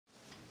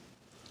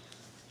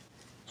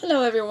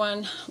Hello,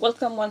 everyone.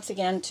 Welcome once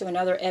again to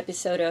another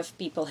episode of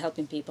People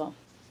Helping People.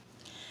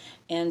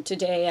 And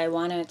today I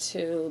wanted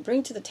to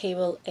bring to the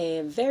table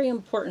a very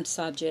important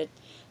subject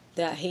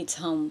that hits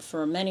home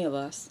for many of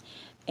us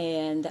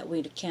and that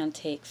we can't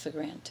take for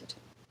granted.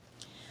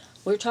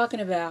 We're talking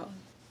about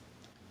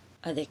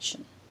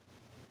addiction.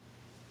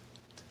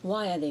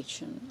 Why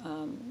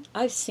addiction?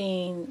 I've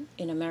seen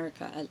in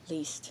America, at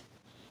least,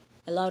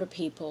 a lot of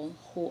people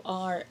who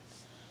are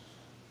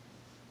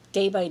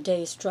day by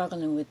day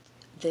struggling with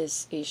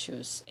these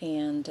issues,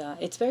 and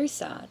it's very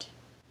sad.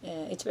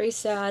 It's very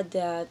sad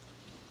that,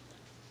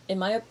 in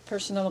my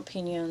personal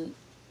opinion,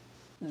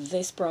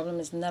 this problem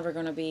is never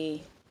going to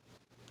be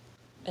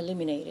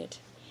eliminated.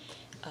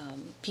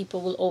 People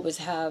will always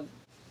have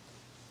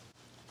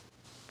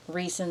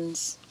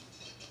reasons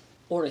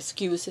or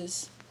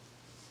excuses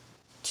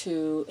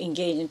to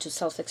engage into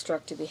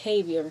self-destructive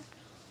behavior,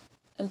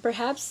 and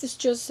perhaps it's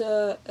just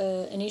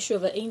an issue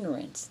of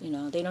ignorance.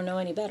 They don't know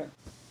any better.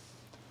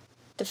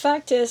 The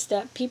fact is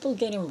that people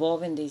get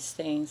involved in these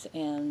things,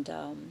 and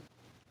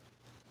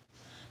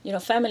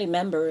family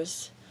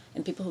members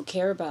and people who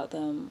care about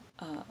them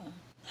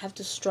have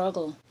to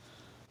struggle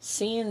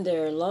seeing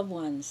their loved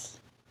ones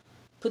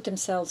put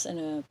themselves in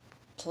a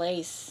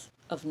place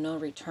of no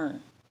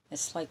return.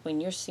 It's like when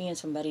you're seeing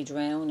somebody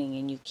drowning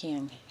and you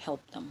can't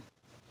help them.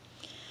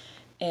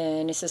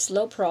 And it's a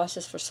slow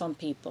process for some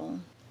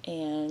people,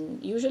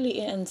 and usually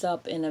it ends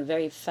up in a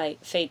very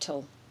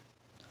fatal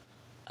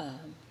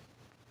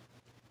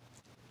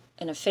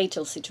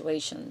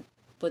situation,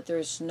 but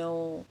there's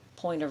no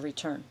point of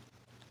return.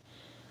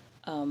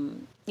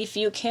 If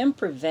you can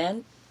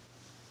prevent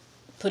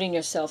putting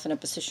yourself in a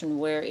position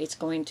where it's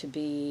going to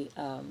be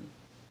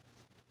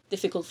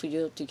difficult for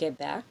you to get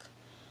back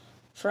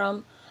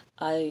from,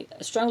 I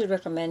strongly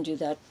recommend you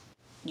that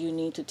you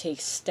need to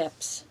take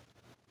steps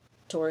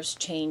towards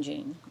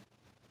changing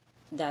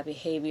that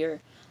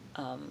behavior,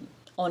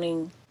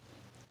 owning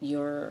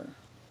your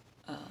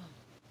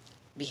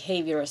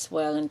behavior as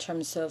well in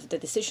terms of the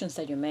decisions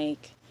that you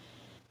make,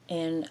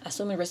 and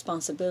assuming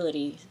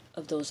responsibility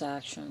of those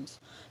actions,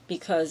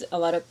 because a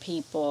lot of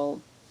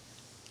people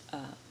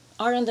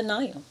are in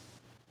denial,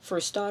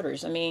 for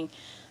starters. I mean,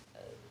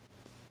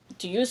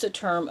 to use the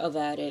term of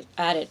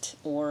addict,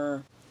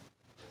 or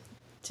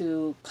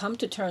to come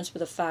to terms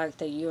with the fact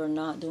that you're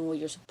not doing what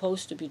you're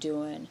supposed to be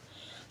doing,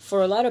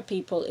 for a lot of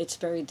people it's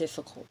very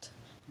difficult.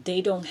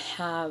 They don't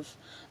have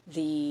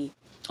the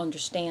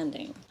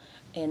understanding,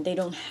 and they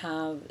don't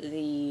have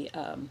the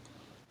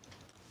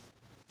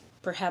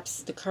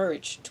perhaps the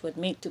courage to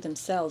admit to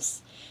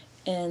themselves,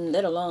 and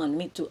let alone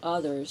admit to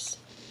others,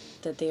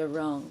 that they are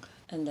wrong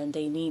and that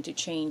they need to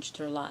change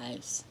their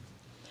lives.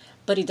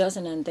 But it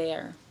doesn't end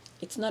there.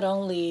 It's not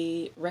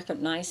only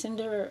recognizing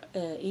their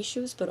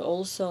issues, but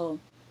also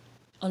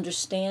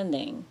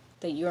understanding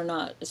that you're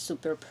not a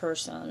super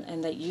person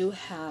and that you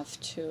have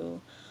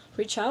to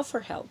reach out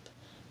for help,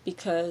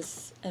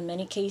 because in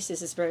many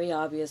cases it's very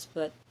obvious,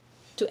 but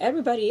to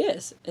everybody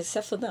is,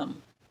 except for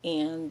them.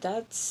 And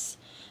that's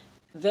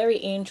very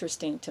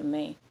interesting to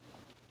me.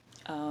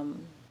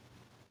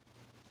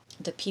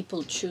 The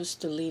people choose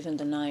to live in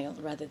denial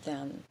rather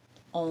than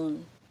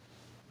own,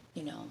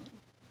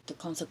 the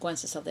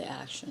consequences of their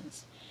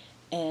actions.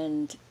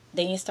 And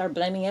they start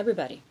blaming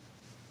everybody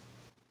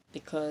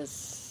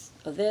because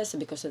of this and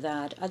because of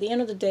that. At the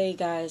end of the day,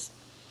 guys,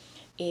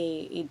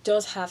 it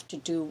does have to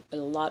do a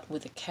lot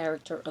with the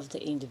character of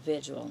the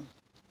individual.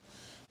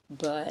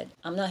 But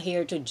I'm not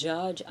here to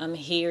judge. I'm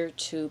here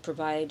to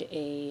provide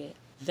a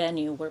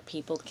venue where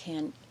people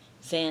can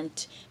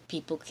vent,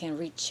 people can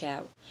reach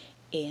out.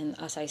 And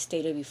as I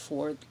stated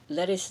before,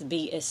 let us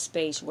be a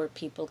space where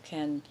people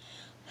can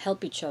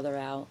help each other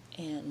out.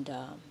 And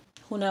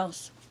who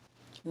knows,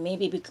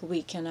 maybe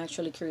we can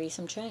actually create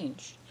some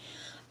change.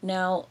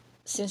 Now,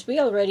 since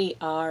we already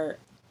are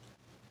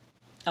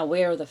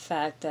aware of the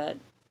fact that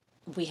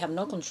we have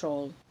no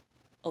control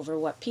over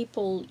what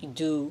people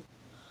do,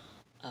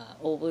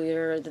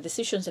 over the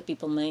decisions that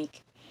people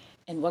make,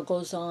 and what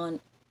goes on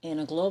in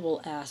a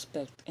global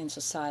aspect in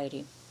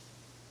society,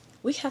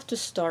 we have to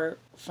start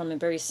from a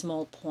very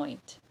small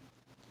point.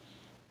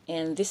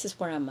 And this is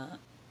where I'm at.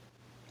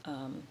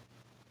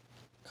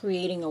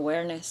 Creating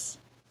awareness.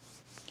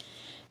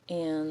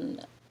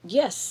 And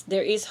yes,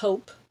 there is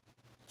hope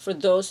for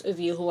those of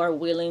you who are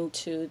willing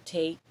to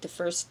take the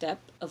first step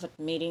of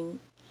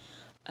admitting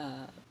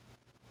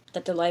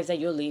that the life that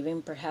you're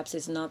living perhaps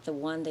is not the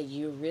one that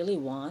you really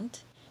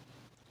want,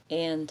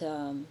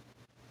 and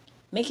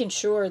making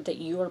sure that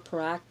you are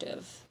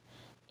proactive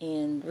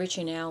in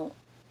reaching out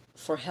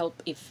for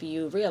help if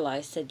you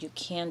realize that you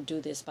can't do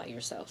this by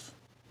yourself.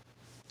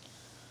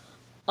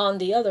 On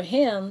the other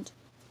hand,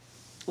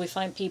 we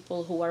find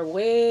people who are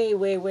way,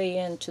 way, way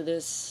into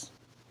this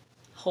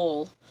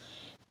hole,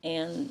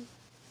 and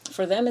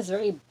for them it's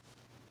very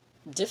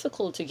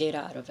difficult to get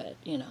out of it.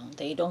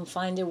 They don't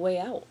find their way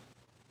out.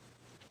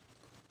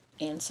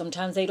 And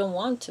sometimes they don't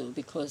want to,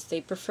 because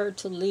they prefer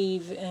to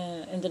live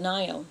in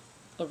denial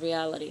of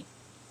reality.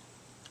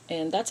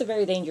 And that's a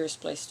very dangerous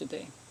place to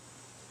be.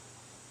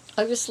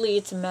 Obviously,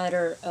 it's a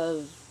matter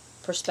of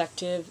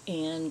perspective,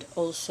 and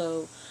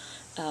also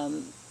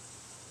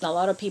a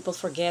lot of people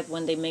forget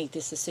when they make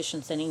these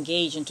decisions and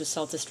engage into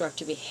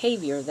self-destructive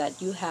behavior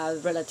that you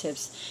have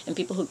relatives and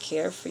people who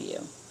care for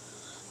you.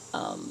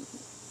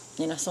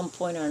 At some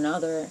point or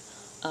another,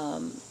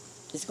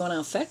 it's going to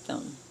affect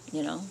them.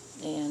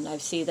 And I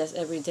see this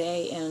every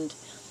day, and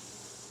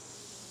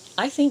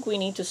I think we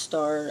need to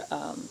start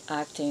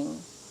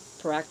acting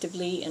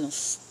proactively and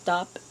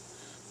stop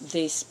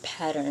this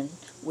pattern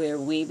where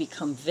we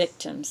become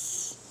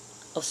victims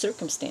of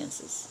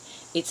circumstances.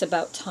 It's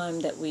about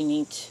time that we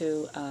need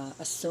to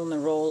assume a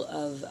role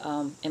of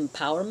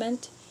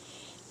empowerment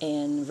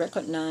and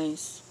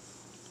recognize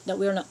that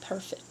we are not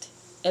perfect.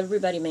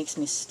 Everybody makes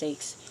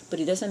mistakes, but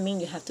it doesn't mean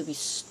you have to be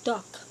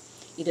stuck.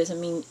 It doesn't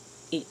mean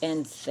it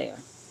ends there.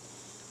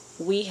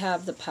 We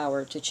have the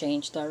power to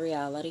change the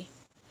reality.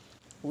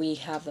 We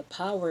have the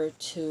power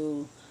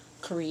to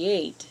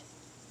create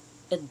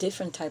a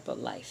different type of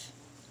life.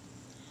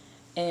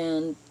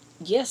 And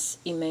yes,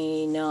 it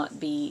may not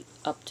be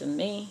up to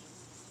me,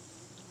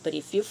 but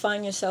if you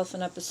find yourself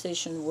in a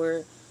position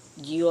where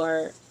you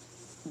are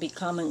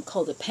becoming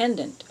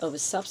codependent of a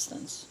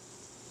substance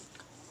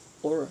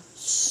or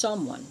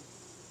someone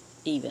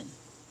even,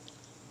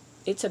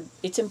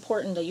 it's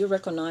important that you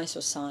recognize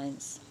those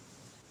signs,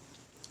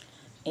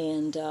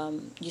 and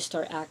you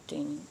start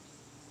acting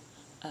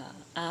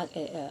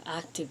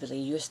actively.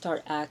 You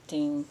start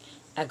acting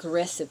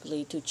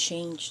aggressively to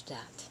change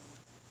that.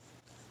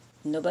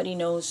 Nobody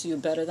knows you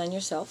better than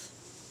yourself,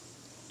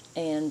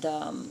 and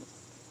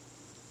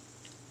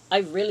I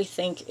really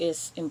think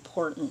it's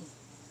important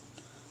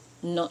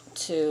not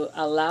to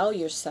allow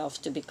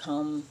yourself to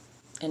become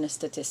a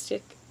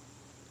statistic.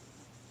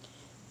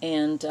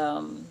 And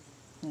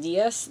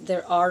yes,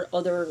 there are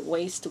other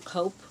ways to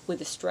cope with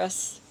the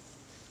stress.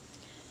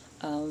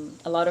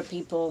 A lot of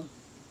people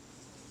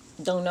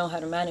don't know how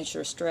to manage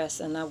their stress,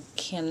 and I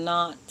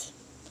cannot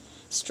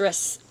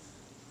stress,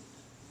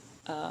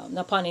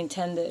 no pun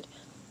intended,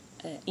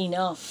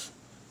 enough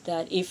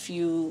that if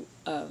you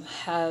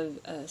have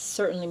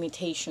certain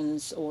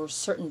limitations or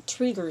certain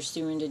triggers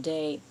during the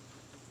day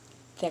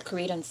that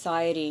create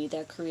anxiety,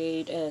 that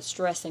create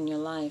stress in your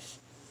life,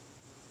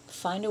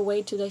 find a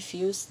way to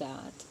diffuse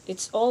that.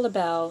 It's all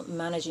about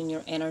managing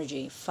your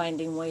energy,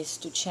 finding ways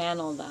to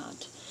channel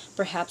that.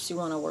 Perhaps you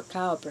want to work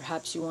out,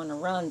 perhaps you want to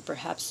run,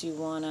 perhaps you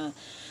want to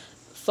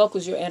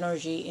focus your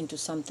energy into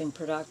something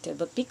productive,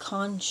 but be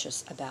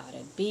conscious about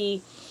it.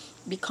 Be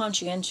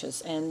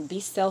conscientious and be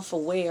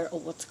self-aware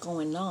of what's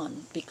going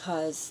on,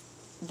 because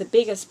the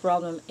biggest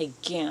problem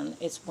again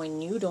is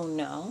when you don't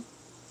know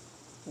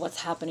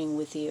what's happening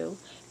with you,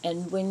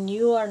 and when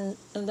you are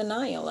in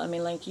denial. I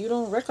mean, like, you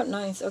don't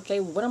recognize, okay,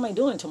 what am I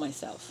doing to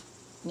myself?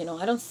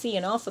 I don't see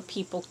enough of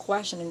people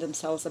questioning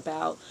themselves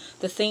about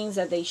the things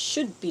that they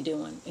should be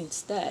doing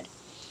instead.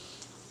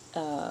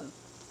 And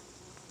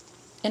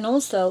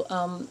also,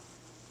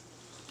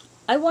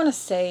 I want to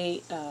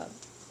say,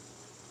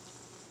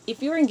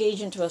 if you're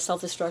engaged into a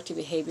self-destructive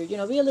behavior,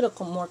 be a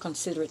little more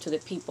considerate to the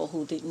people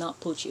who did not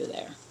put you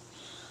there.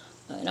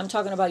 And I'm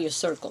talking about your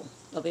circle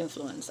of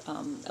influence.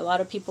 A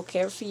lot of people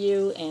care for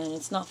you, and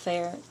it's not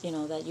fair,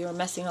 that you're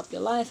messing up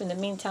your life. In the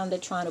meantime, they're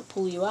trying to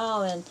pull you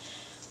out, and,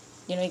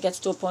 it gets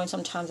to a point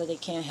sometimes that they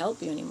can't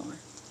help you anymore.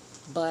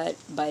 But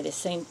by the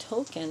same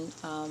token,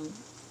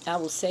 I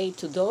will say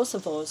to those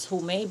of us who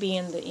may be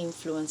in the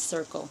influence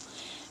circle,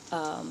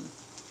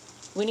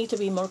 we need to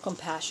be more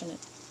compassionate.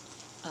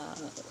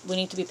 We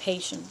need to be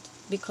patient,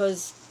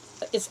 because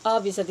it's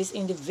obvious that these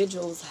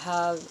individuals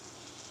have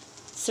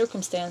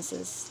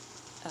circumstances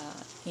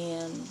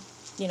and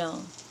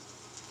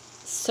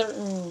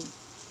certain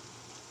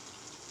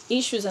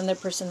issues in their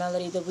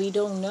personality that we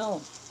don't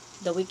know,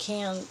 that we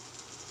can't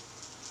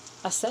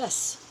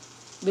assess.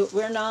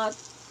 We're not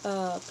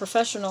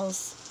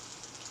professionals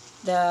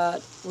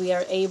that we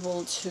are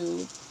able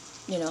to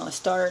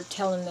start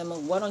telling them,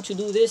 why don't you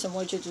do this and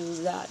why don't you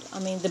do that. I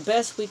mean, the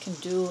best we can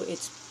do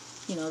is,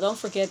 don't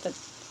forget that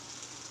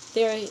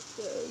they're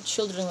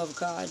children of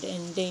God,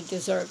 and they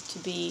deserve to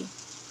be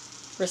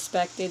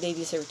respected. They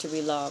deserve to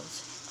be loved.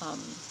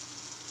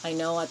 I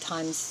know at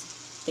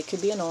times they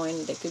could be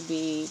annoying, they could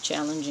be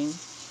challenging,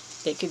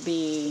 they could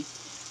be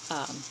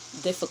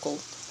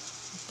difficult,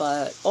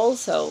 but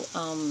also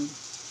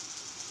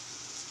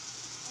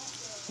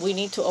we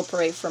need to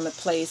operate from a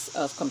place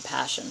of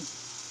compassion.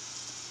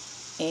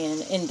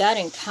 And in that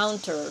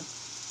encounter,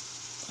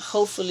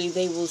 hopefully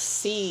they will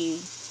see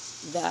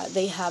that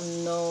they have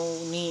no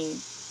need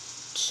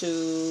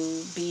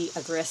to be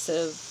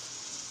aggressive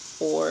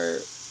or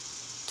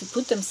to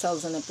put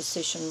themselves in a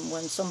position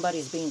when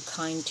somebody's being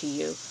kind to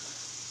you,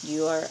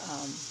 you're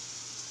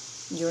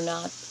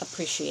not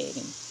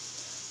appreciating.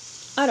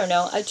 I don't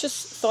know. I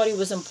just thought it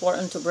was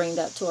important to bring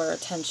that to our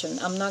attention.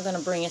 I'm not going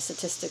to bring in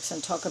statistics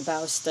and talk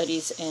about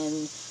studies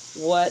and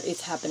what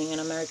is happening in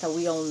America.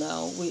 We all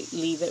know. We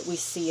live it. We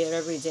see it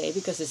every day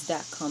because it's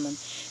that common.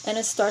 And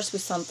it starts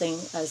with something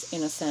as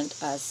innocent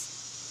as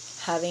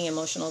having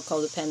emotional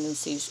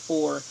codependencies,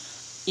 or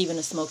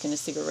even smoking a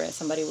cigarette.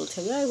 Somebody will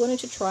tell you, I wanted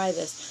to try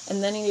this.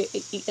 And then it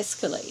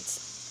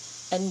escalates.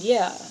 And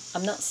yeah,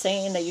 I'm not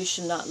saying that you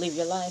should not live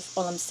your life.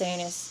 All I'm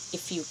saying is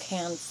if you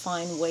can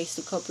find ways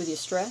to cope with your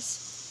stress,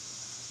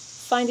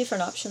 find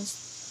different options.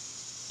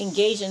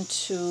 Engage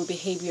into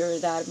behavior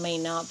that may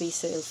not be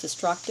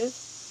self-destructive.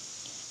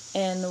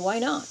 And why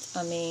not?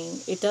 I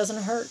mean, it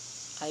doesn't hurt.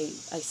 I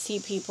see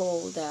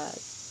people that,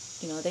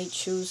 they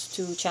choose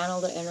to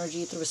channel their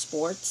energy through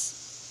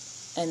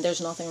sports, and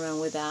there's nothing wrong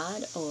with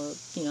that. Or,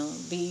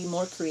 be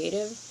more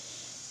creative.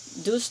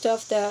 Do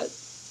stuff that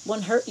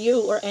won't hurt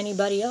you or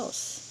anybody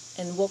else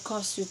and will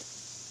cost you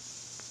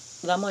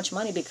that much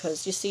money,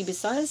 because you see,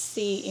 besides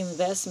the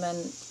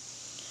investment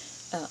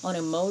on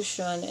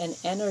emotion and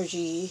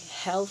energy,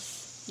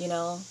 health,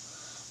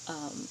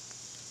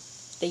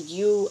 that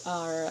you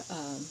are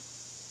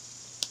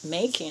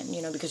making,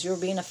 because you're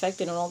being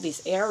affected in all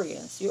these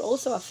areas, you're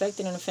also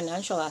affected in a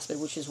financial aspect,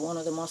 which is one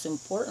of the most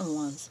important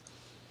ones.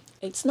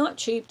 It's not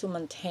cheap to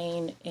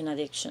maintain an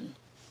addiction.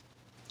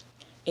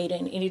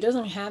 It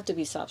doesn't have to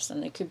be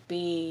substance. It could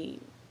be,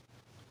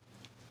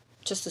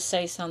 just to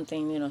say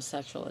something,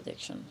 sexual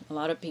addiction. A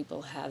lot of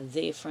people have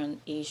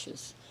different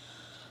issues.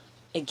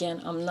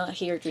 Again, I'm not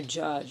here to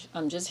judge.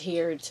 I'm just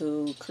here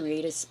to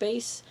create a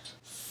space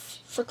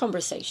for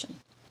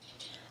conversation.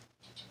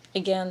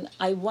 Again,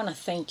 I want to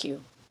thank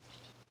you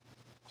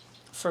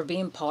for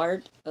being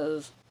part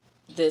of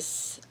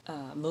this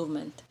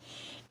movement.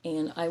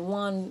 And I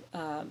want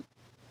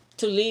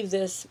to leave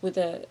this with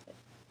a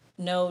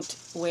note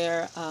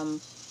where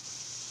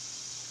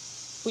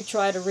we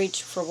try to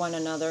reach for one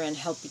another and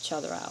help each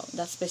other out.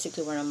 That's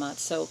basically where I'm at.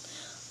 So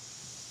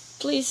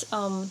please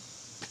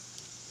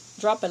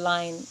drop a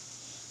line,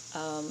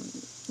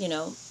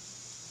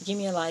 give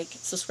me a like,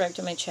 subscribe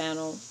to my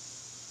channel,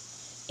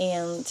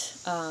 and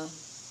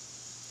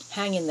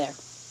hang in there.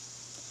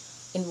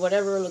 In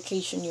whatever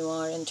location you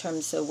are, in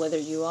terms of whether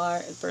you are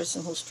a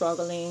person who's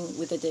struggling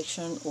with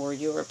addiction or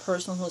you're a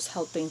person who's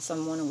helping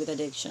someone with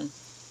addiction,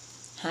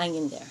 hang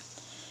in there.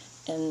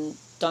 And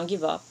don't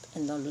give up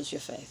and don't lose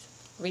your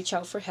faith. Reach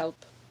out for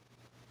help.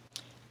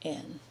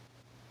 And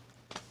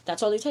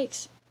that's all it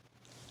takes.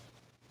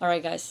 All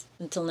right, guys.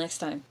 Until next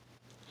time.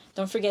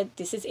 Don't forget,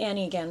 this is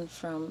Annie again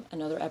from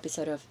another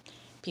episode of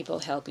People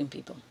Helping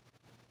People.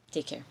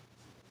 Take care.